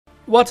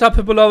What's up,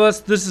 people lovers?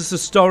 This is the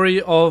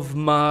story of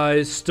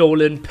my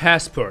stolen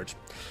passport.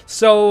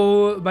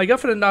 So, my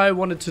girlfriend and I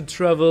wanted to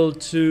travel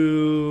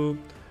to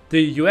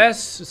the US,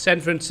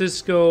 San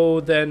Francisco,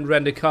 then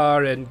rent a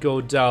car and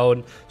go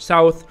down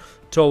south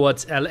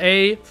towards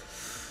LA.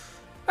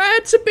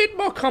 It's a bit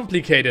more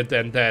complicated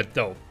than that,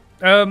 though.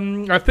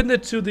 I've been there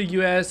to the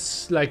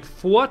US like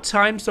 4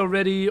 times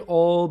already,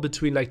 all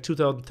between like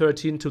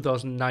 2013,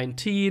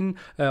 2019.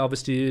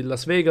 Obviously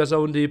Las Vegas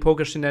only,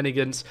 poker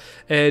shenanigans.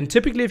 And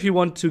typically if you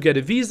want to get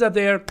a visa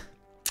there,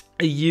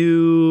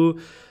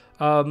 you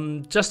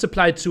just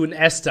apply to an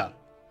ESTA,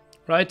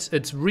 right?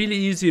 It's really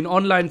easy, an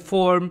online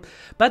form.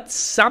 But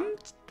some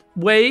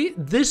way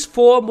this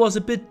form was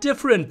a bit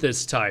different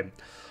this time.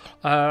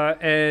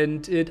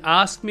 And it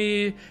asked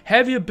me,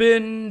 have you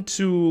been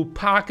to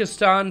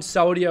Pakistan,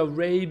 Saudi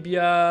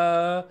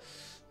Arabia,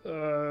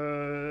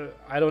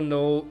 I don't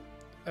know,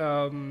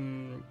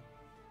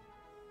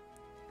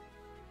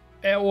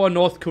 or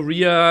North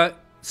Korea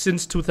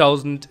since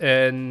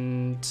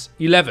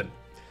 2011?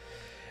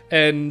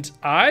 And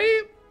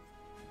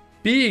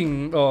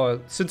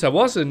since I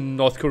was in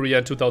North Korea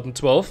in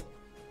 2012,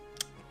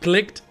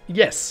 clicked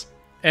yes.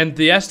 And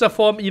the ESTA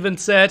form even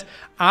said,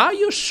 are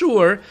you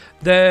sure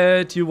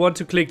that you want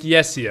to click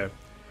yes here?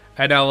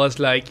 And I was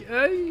like,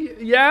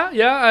 yeah,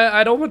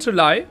 I don't want to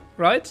lie,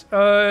 right?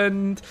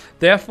 And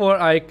therefore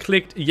I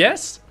clicked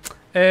yes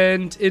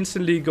and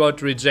instantly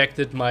got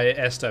rejected my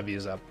ESTA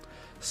visa.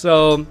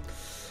 So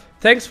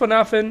thanks for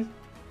nothing.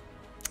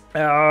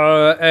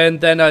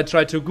 And then I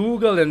tried to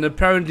Google, and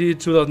apparently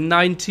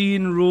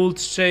 2019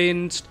 rules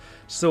changed.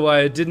 So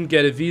I didn't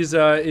get a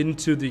visa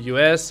into the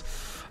US.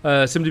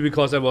 Simply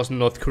because I was in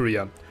North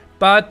Korea.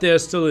 But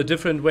there's still a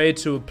different way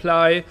to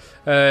apply,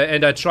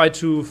 and I tried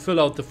to fill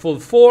out the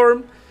full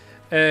form,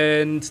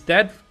 and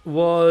that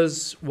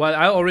was while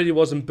I already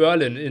was in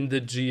Berlin in the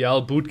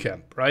GL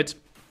bootcamp, right?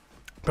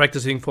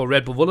 Practicing for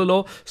Red Bull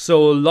Vololo,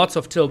 so lots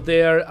of tilt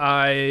there.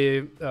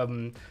 I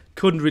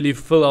couldn't really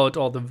fill out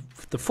all the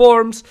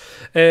forms,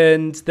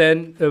 and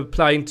then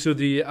applying to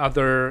the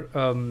other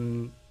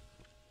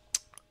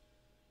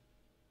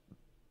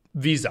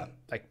visa,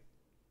 like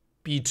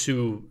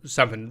B2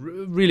 something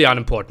really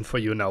unimportant for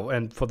you now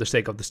and for the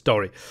sake of the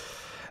story.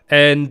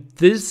 And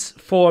this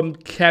form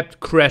kept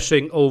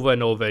crashing over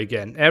and over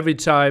again. Every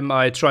time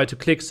I tried to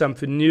click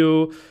something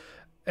new,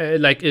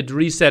 like it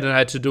reset and I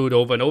had to do it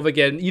over and over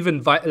again.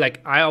 Even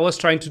like I was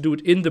trying to do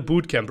it in the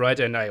bootcamp, right?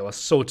 And I was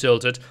so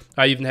tilted.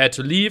 I even had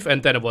to leave,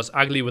 and then it was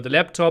ugly with the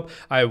laptop.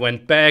 I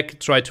went back,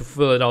 tried to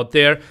fill it out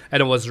there,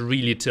 and I was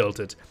really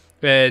tilted.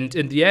 And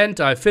in the end,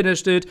 I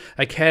finished it.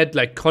 I had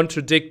like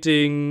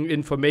contradicting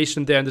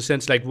information there in the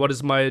sense like, what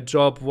is my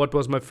job? What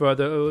was my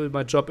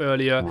job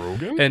earlier?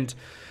 Rogan? And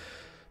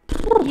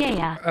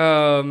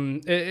Yeah.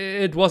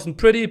 it wasn't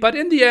pretty, but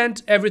in the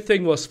end,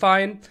 everything was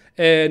fine.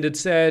 And it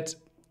said,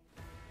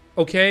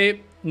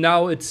 okay,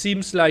 now it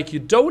seems like you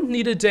don't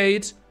need a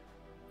date.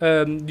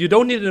 You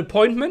don't need an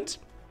appointment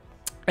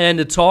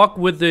and a talk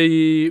with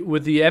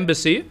the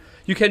embassy.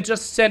 You can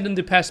just send in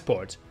the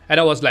passport. And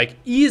I was like,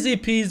 easy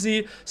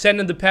peasy, send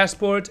in the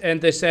passport.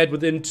 And they said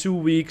within 2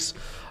 weeks,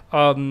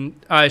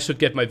 I should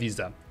get my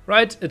visa,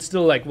 right? It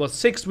still like was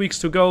 6 weeks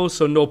to go,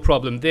 so no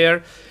problem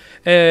there.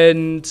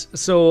 And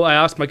so I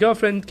asked my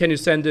girlfriend, can you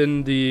send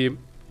in the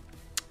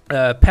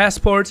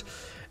passport?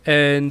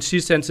 And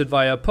she sends it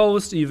via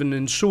post, even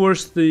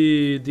insures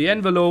the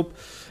envelope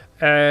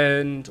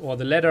or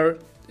the letter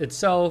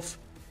itself.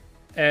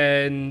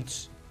 And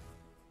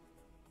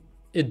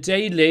a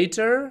day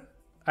later,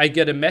 I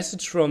get a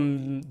message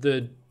from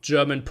the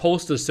German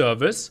postal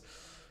service.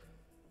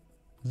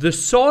 The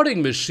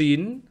sorting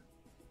machine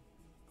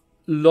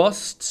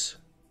lost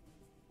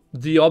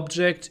the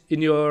object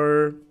in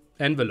your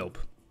envelope.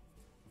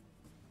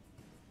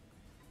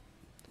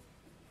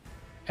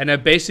 And I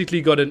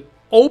basically got an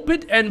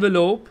opened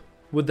envelope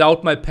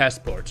without my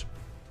passport.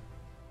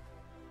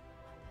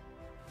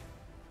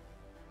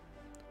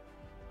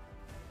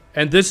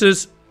 And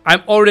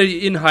I'm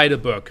already in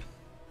Heidelberg.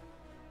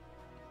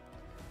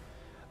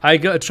 I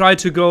tried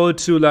to go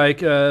to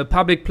like a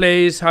public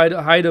place,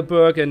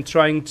 Heidelberg, and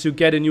trying to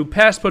get a new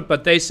passport,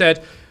 but they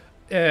said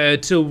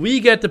till we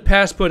get the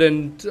passport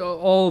and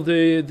all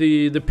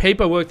the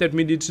paperwork that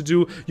we need to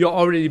do, you're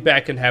already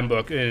back in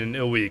Hamburg in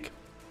a week.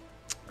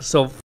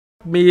 So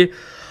me,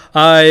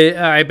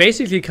 I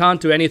basically can't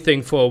do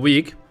anything for a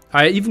week.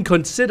 I even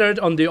considered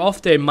on the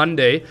off day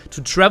Monday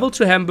to travel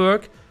to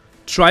Hamburg,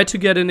 try to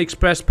get an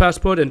express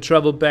passport and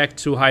travel back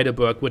to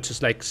Heidelberg, which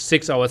is like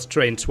 6 hours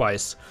train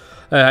twice.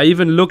 I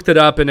even looked it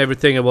up and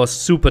everything. It was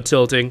super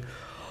tilting.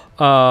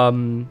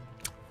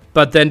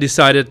 But then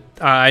decided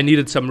I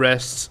needed some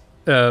rest.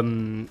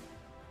 And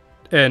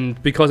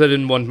because I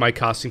didn't want my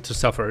casting to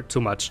suffer too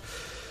much.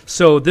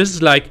 So this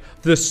is like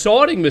the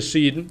sorting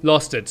machine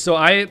lost it. So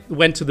I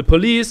went to the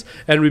police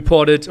and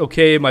reported,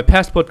 okay, my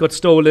passport got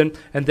stolen.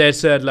 And they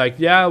said like,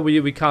 yeah,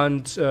 we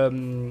can't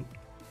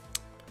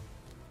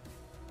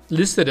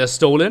list it as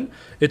stolen.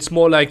 It's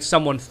more like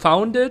someone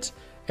found it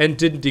and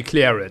didn't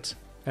declare it.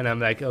 And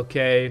I'm like,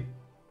 okay,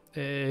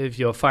 if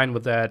you're fine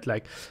with that.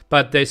 Like,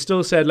 but they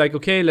still said like,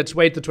 okay, let's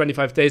wait the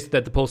 25 days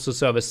that the postal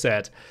service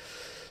said.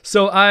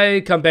 So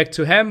I come back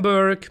to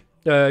Hamburg,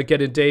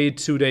 get a date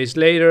 2 days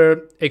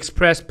later.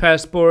 Express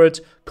passport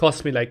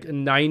cost me like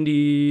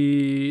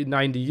 90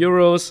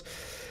 euros.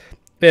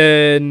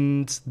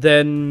 And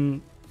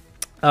then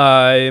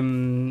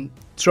I'm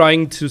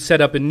trying to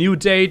set up a new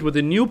date with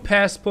a new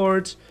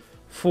passport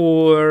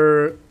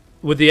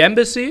with the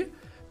embassy.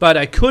 But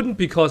I couldn't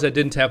because I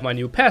didn't have my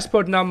new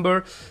passport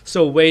number.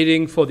 So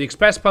waiting for the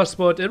express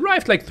passport. It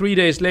arrived like 3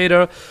 days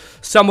later.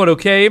 Somewhat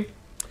okay.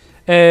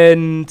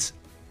 And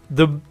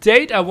the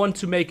date I want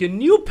to make a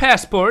new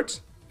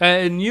passport,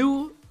 a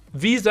new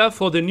visa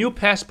for the new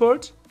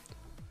passport,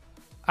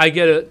 I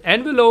get an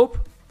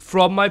envelope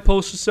from my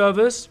postal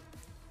service.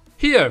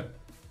 Here,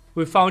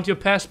 we found your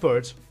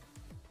passport.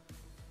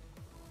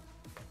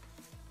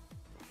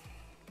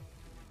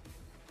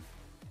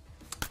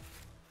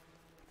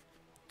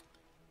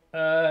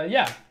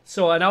 Yeah,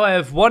 so now I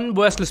have one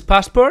worthless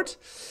passport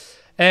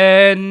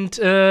and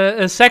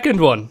a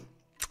second one.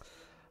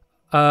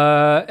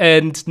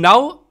 And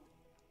now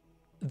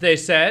they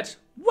said,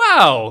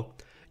 wow,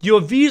 your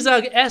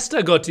visa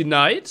ESTA got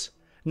denied.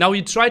 Now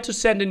you try to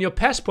send in your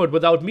passport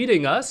without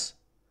meeting us.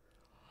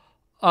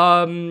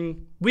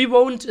 We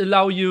won't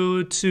allow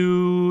you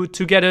to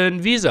get a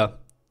visa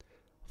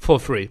for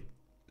free.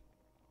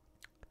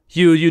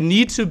 You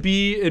need to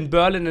be in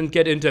Berlin and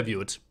get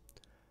interviewed.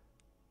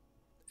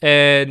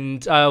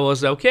 And I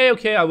was like,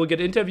 okay, I will get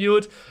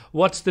interviewed.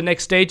 What's the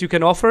next date you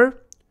can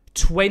offer?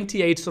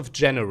 28th of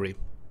January.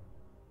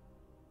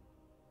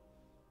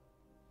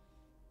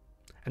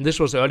 And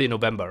this was early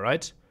November,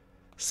 right?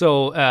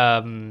 So,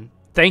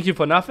 thank you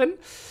for nothing.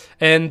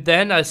 And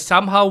then I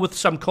somehow, with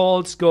some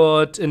calls,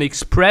 got an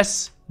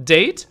express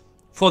date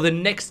for the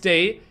next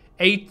day,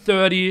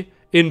 8:30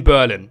 in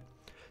Berlin.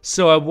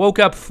 So I woke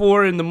up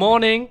 4 in the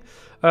morning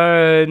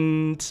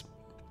and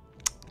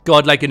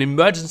got like an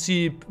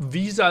emergency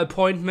visa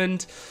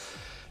appointment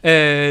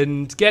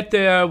and get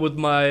there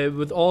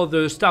with all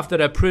the stuff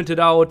that I printed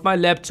out, my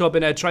laptop,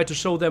 and I tried to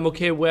show them,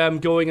 okay, where I'm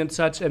going and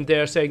such, and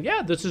they're saying,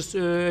 yeah, this is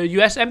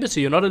US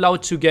embassy, you're not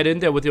allowed to get in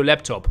there with your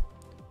laptop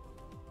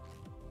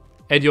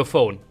and your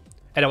phone.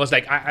 And I was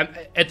like, I'm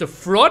at the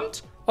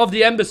front of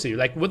the embassy,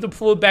 like with the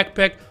full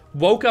backpack,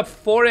 woke up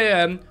 4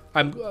 a.m,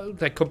 I'm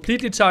like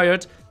completely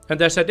tired, and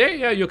they said, hey,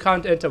 yeah, you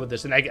can't enter with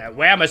this. And like,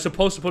 where am I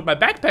supposed to put my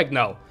backpack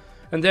now?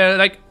 And they're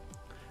like,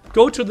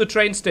 go to the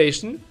train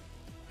station.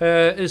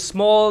 A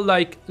small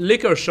like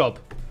liquor shop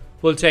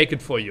will take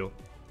it for you.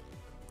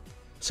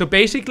 So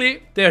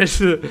basically,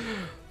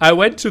 I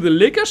went to the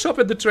liquor shop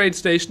at the train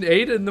station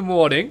 8 in the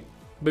morning.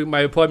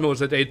 My appointment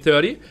was at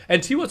 8:30,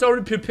 and he was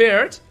already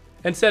prepared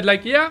and said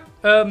like, yeah,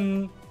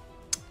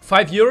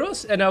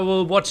 €5, and I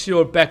will watch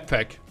your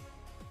backpack.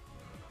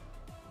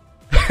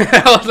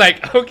 I was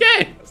like,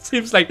 okay,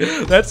 seems like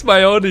that's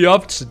my only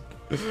option.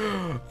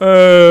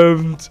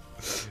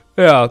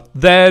 Yeah,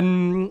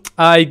 then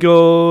I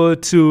go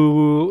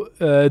to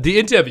the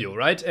interview,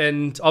 right?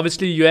 And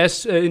obviously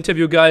US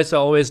interview guys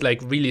are always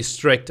like really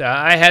strict.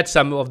 I had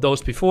some of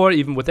those before,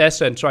 even with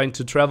ESTA and trying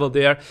to travel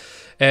there.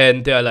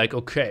 And they're like,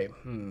 okay,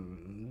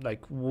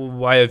 like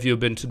why have you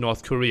been to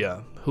North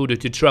Korea? Who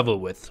did you travel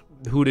with?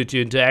 Who did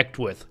you interact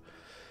with?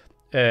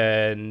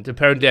 And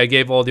apparently I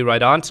gave all the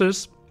right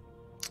answers.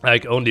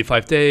 Like only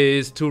 5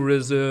 days,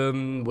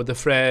 tourism, with a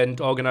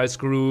friend, organized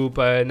group,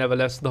 I never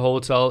left the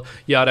hotel,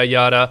 yada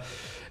yada.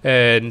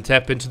 And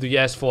have been to the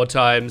US 4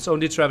 times,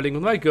 only traveling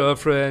with my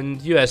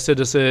girlfriend, US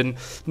citizen,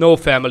 no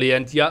family,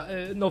 and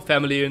no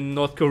family in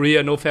North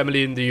Korea, no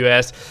family in the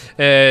US.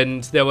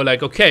 And they were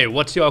like, okay,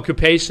 what's your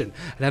occupation?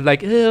 And I'm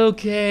like,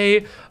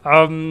 okay,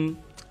 I'm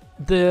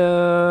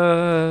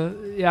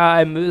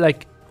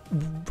like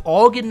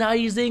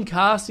organizing,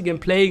 casting, and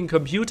playing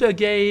computer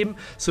game,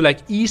 so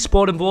like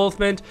esport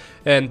involvement.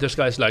 And this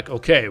guy's like,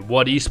 okay,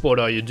 what esport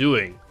are you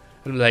doing?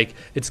 And I'm like,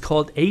 it's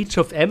called Age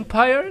of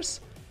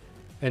Empires.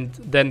 And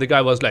then the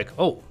guy was like,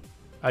 oh,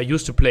 I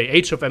used to play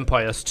Age of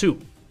Empires 2.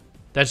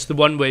 That's the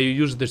one where you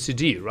use the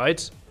CD,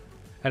 right?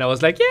 And I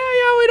was like,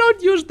 yeah, we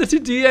don't use the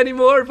CD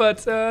anymore,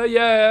 but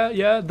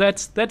yeah,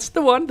 that's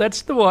the one.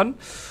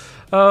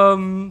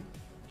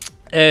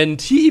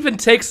 And he even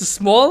takes a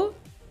small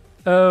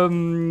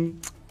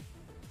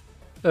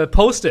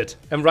post-it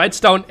and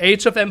writes down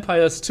Age of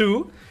Empires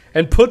 2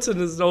 and puts it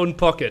in his own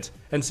pocket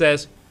and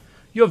says,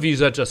 your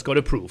visa just got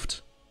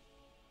approved.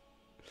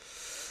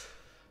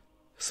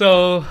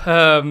 So,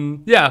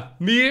 yeah,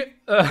 me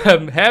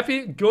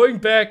happy going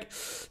back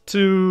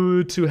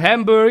to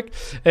Hamburg,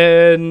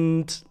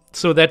 and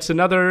so that's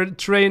another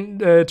train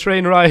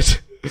ride.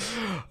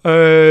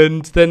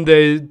 And then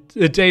they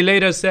a day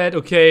later said,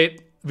 okay,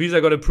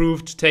 visa got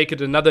approved, take it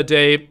another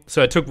day.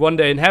 So I took 1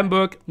 day in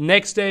Hamburg.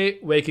 Next day,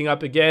 waking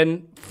up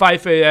again,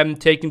 5 a.m.,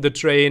 taking the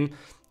train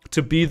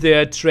to be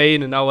there,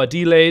 train an hour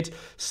delayed.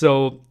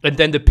 So, and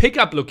then the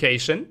pickup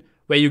location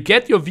where you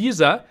get your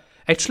visa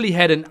actually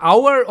had an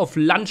hour of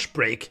lunch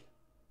break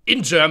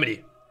in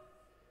Germany.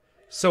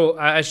 So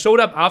I showed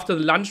up after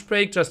the lunch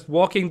break, just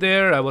walking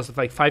there. I was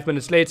like 5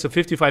 minutes late, so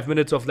 55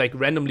 minutes of like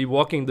randomly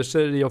walking the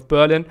city of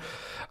Berlin.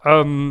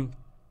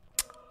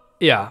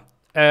 Yeah,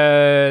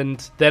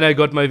 and then I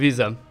got my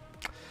visa.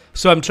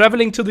 So I'm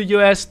traveling to the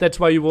US. That's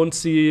why you won't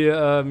see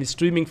me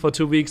streaming for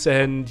 2 weeks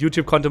and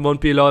YouTube content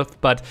won't be a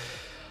lot. But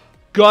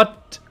God,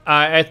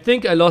 I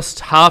think I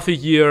lost half a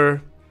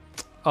year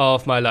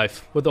of my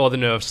life with all the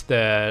nerves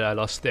that I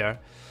lost there.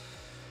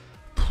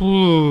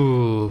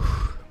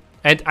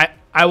 And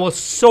I was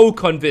so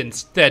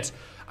convinced that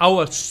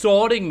our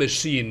sorting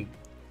machine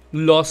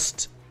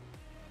lost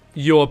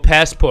your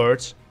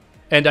passport,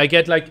 and I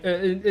get like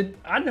it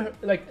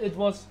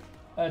was.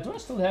 Do I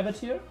still have it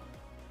here?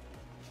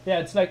 Yeah,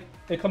 it's like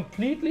a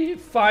completely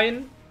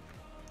fine.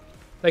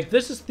 Like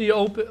this is the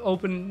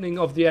opening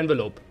of the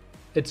envelope.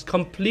 It's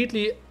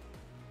completely.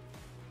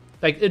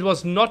 Like it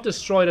was not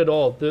destroyed at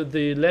all.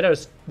 The letter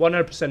is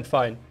 100%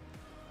 fine.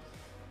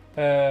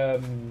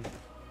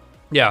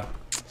 Yeah.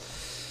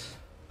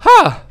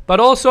 But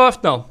all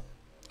solved now.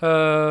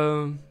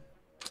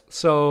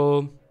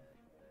 So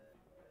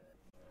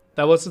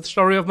that was the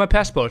story of my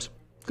passport.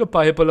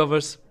 Goodbye, Hippo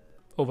lovers.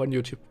 Over on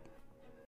YouTube.